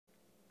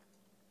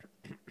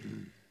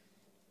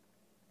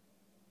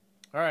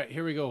All right,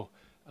 here we go.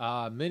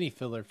 Mini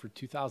filler for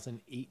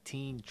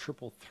 2018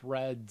 Triple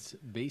Threads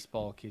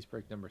Baseball case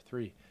break number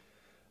 3.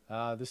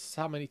 This is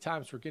how many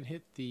times we're going to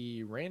hit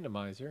the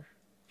randomizer.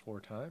 4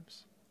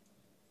 times.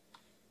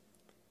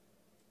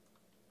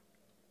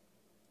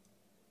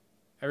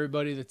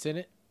 Everybody that's in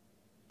it,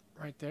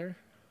 right there.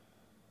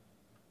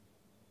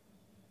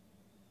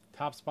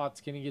 Top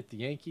spot's going to get the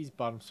Yankees.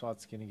 Bottom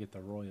spot's going to get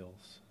the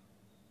Royals.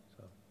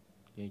 So,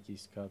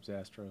 Yankees, Cubs,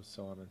 Astros,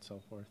 so on and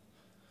so forth.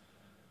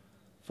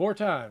 4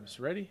 times.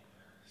 Ready,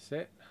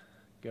 set,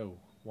 go.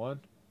 1,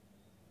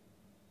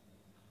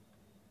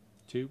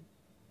 2,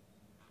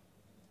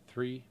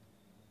 3.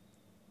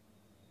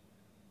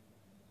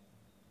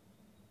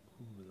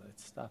 Ooh,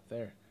 let's stop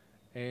there.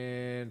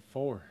 And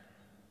 4.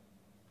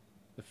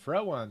 The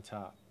Fro on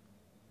top.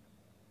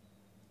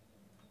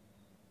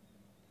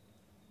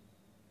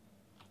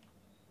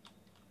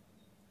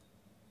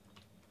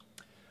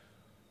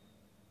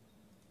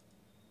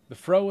 The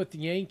Fro with the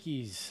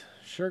Yankees.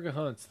 Sugar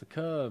Hunts, the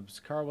Cubs.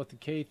 Carl with the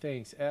K,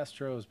 thanks.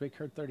 Astros, Big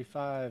Hurt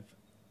 35.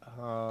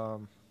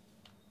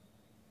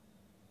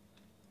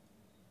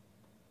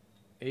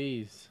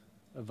 A's,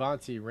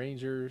 Avanti,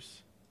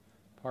 Rangers.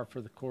 Par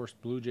for the course,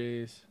 Blue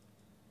Jays.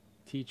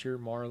 Teacher,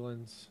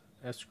 Marlins.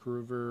 S.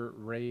 Groover,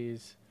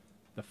 Rays.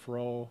 The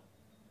Fro.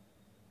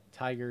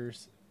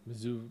 Tigers,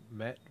 Mizzou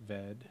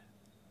Vetmed,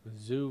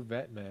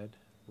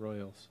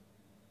 Royals.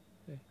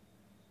 Okay.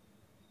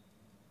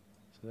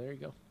 So there you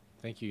go.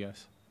 Thank you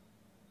guys.